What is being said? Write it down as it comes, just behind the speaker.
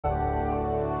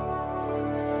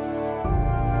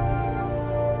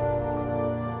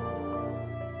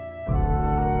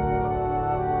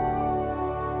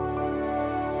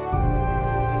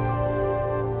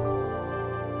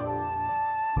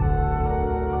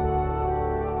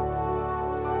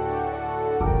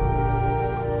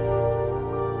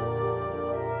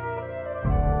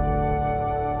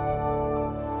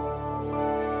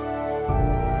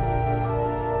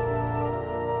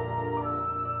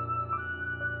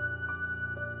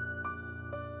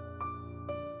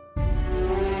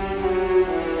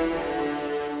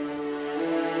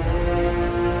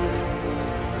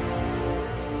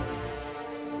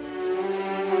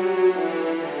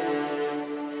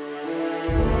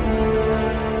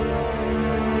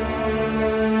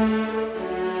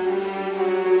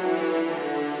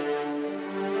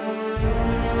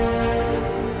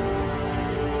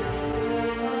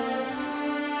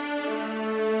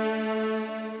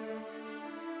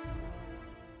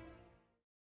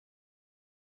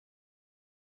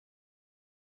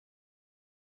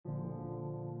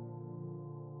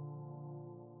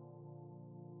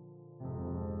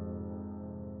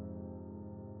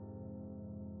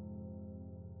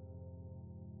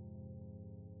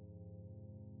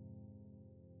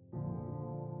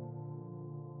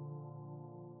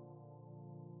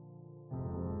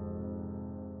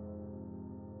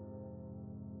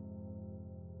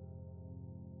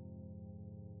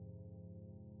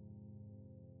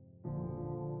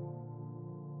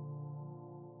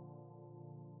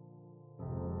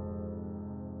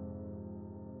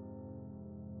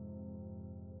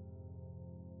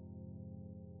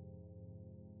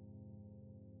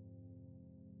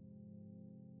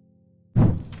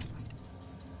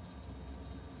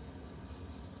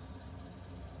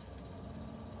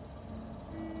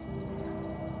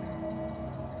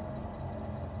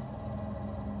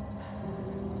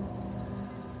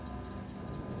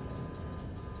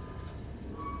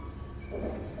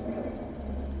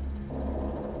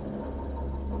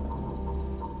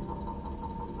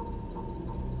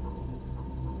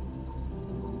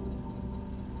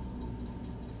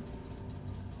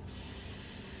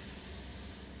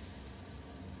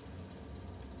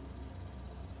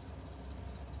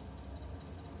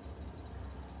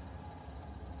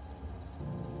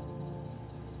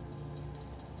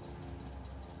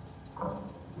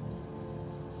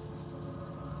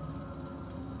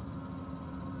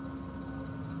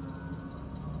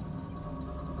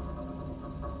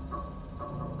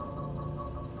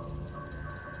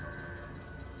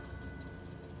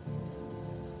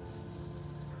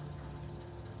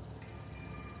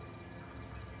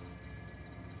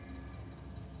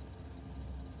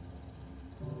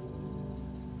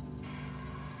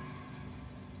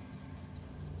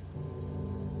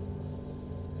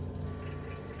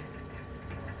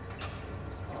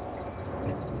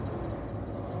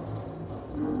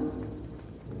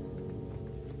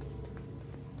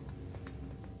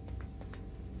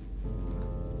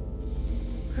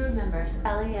members,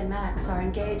 Ellie and Max, are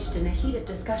engaged in a heated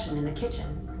discussion in the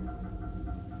kitchen.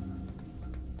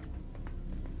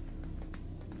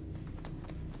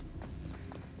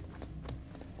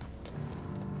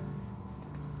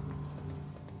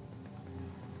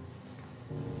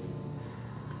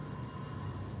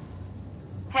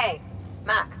 Hey,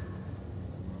 Max.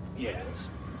 Yes?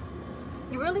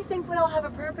 You really think we all have a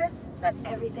purpose? That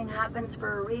everything happens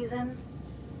for a reason?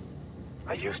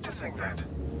 I used to think that,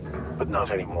 but not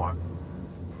anymore.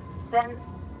 Then,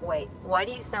 wait, why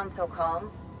do you sound so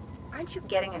calm? Aren't you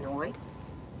getting annoyed?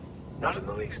 Not in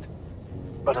the least.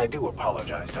 But I do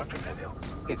apologize, Dr. Fenhill.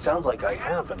 It sounds like I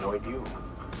have annoyed you.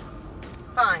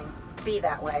 Fine, be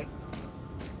that way.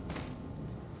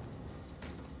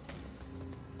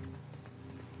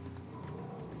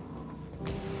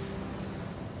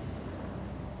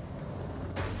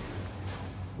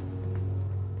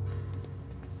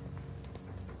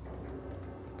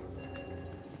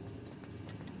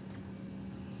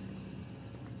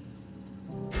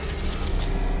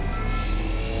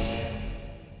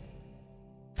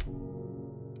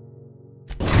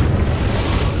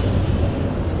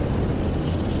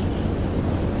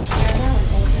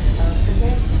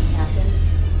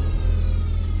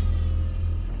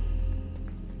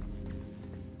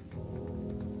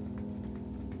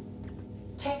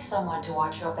 Take someone to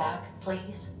watch your back,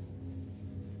 please.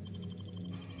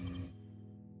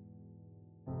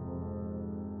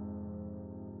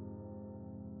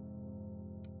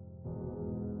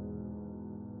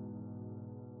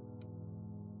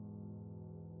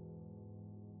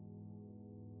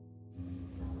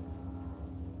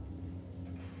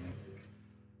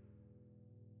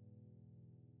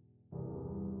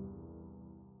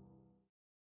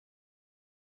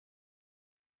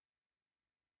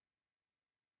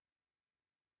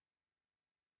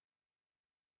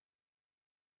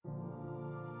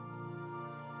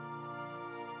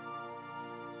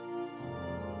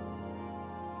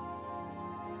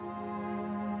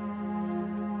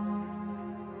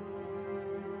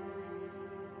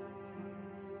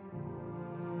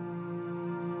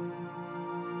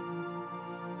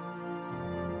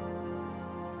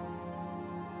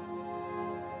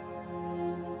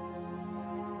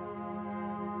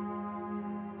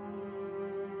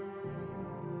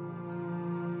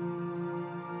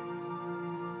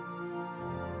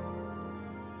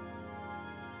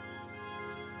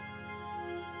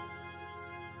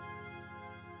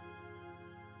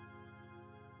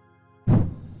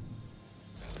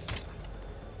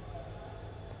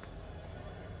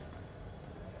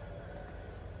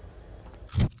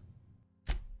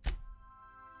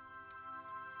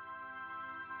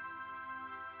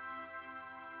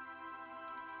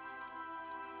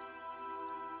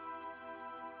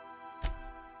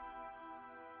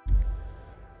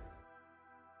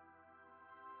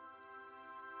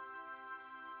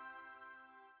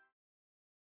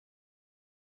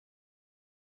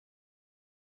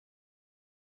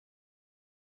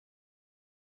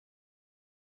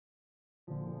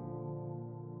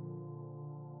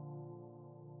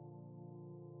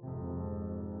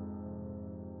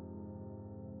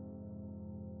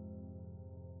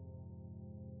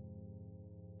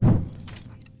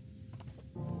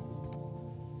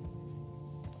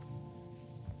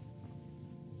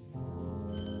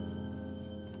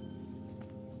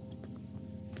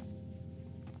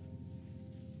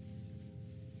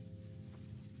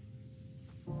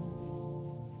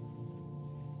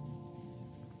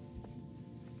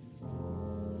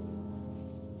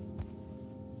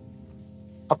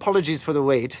 Apologies for the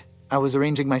wait. I was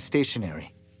arranging my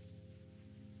stationery.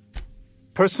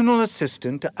 Personal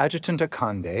assistant to Adjutant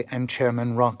Akande and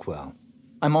Chairman Rockwell.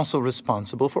 I'm also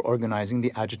responsible for organizing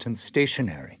the adjutant's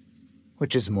stationery,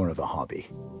 which is more of a hobby.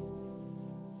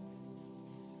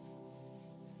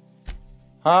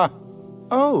 Ah,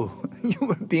 oh, you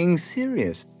were being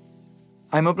serious.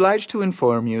 I'm obliged to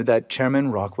inform you that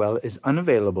Chairman Rockwell is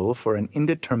unavailable for an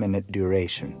indeterminate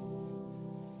duration.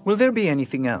 Will there be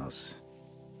anything else?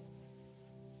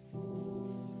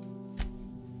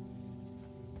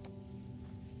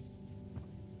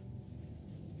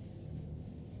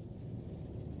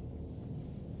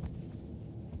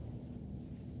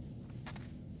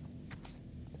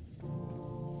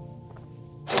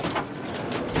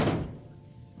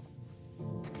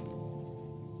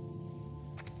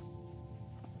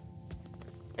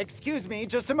 Excuse me,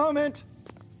 just a moment.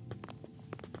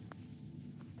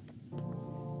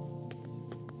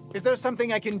 Is there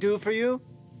something I can do for you?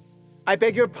 I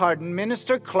beg your pardon,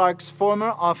 Minister Clark's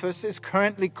former office is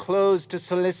currently closed to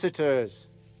solicitors.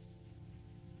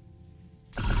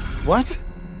 What?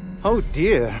 Oh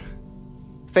dear.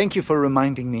 Thank you for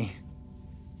reminding me.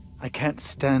 I can't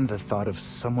stand the thought of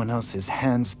someone else's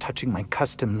hands touching my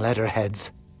custom letterheads.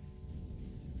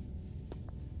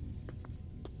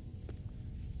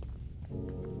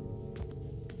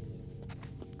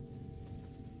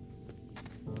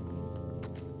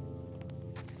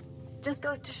 Just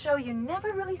goes to show you never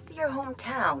really see your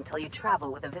hometown till you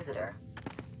travel with a visitor.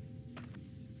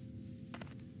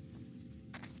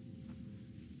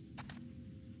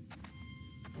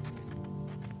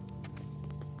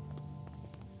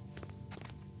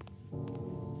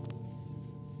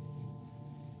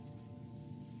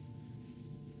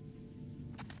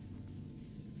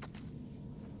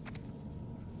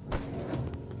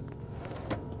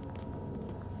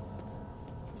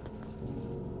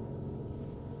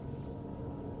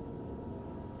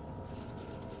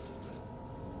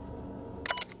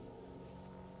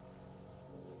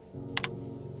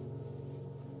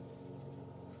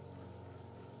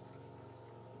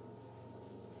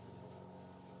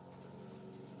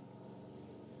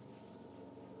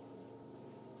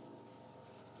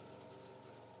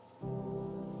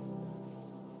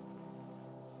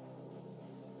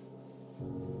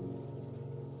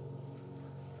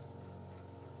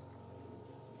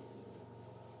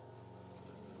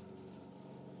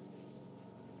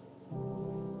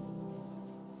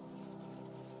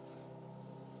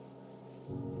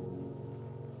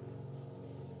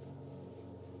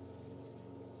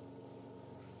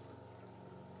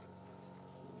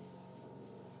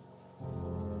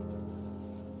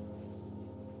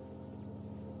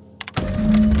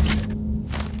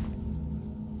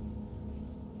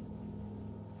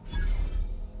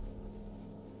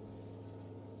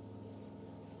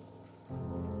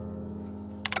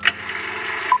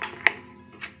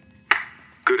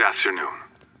 Good afternoon.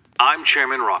 I'm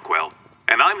Chairman Rockwell,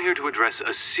 and I'm here to address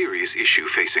a serious issue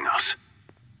facing us.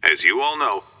 As you all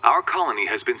know, our colony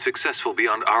has been successful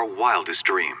beyond our wildest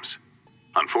dreams.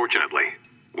 Unfortunately,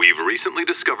 we've recently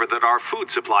discovered that our food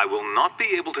supply will not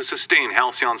be able to sustain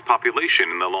Halcyon's population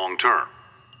in the long term.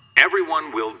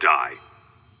 Everyone will die.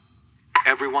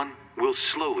 Everyone will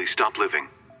slowly stop living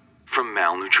from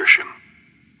malnutrition.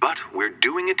 But we're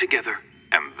doing it together,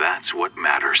 and that's what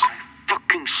matters.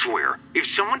 Fucking swear, if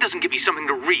someone doesn't give me something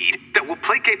to read that will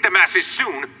placate the masses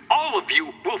soon, all of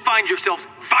you will find yourselves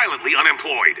violently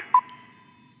unemployed.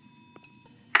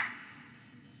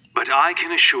 But I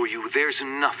can assure you there's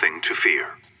nothing to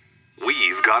fear.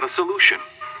 We've got a solution.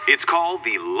 It's called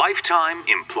the Lifetime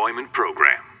Employment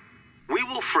Program. We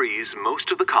will freeze most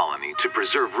of the colony to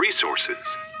preserve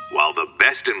resources, while the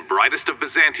best and brightest of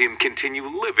Byzantium continue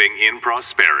living in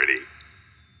prosperity.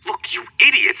 Look, you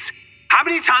idiots! How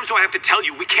many times do I have to tell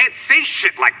you we can't say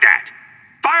shit like that?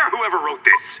 Fire whoever wrote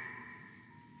this!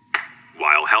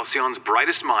 While Halcyon's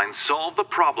brightest minds solve the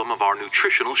problem of our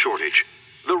nutritional shortage,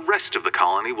 the rest of the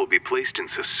colony will be placed in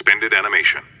suspended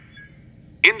animation.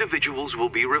 Individuals will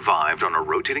be revived on a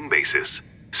rotating basis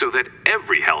so that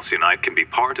every Halcyonite can be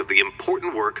part of the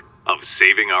important work of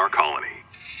saving our colony.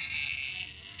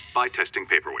 By testing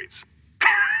paperweights.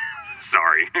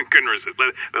 Sorry, couldn't resist.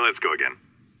 Let's go again.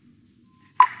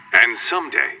 And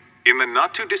someday, in the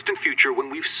not-too-distant future when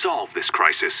we've solved this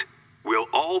crisis, we'll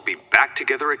all be back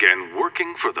together again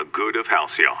working for the good of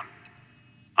Halcyon.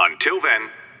 Until then,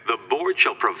 the board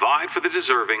shall provide for the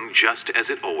deserving just as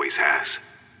it always has.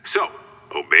 So,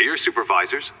 obey your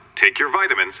supervisors, take your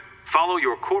vitamins, follow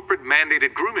your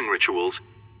corporate-mandated grooming rituals,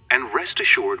 and rest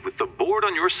assured with the board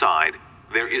on your side,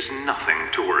 there is nothing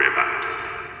to worry about.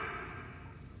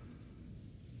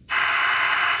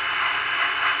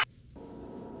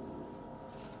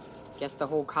 Guess the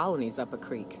whole colony's up a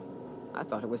creek. I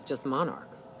thought it was just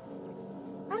Monarch.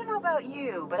 I don't know about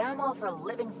you, but I'm all for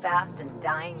living fast and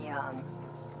dying young.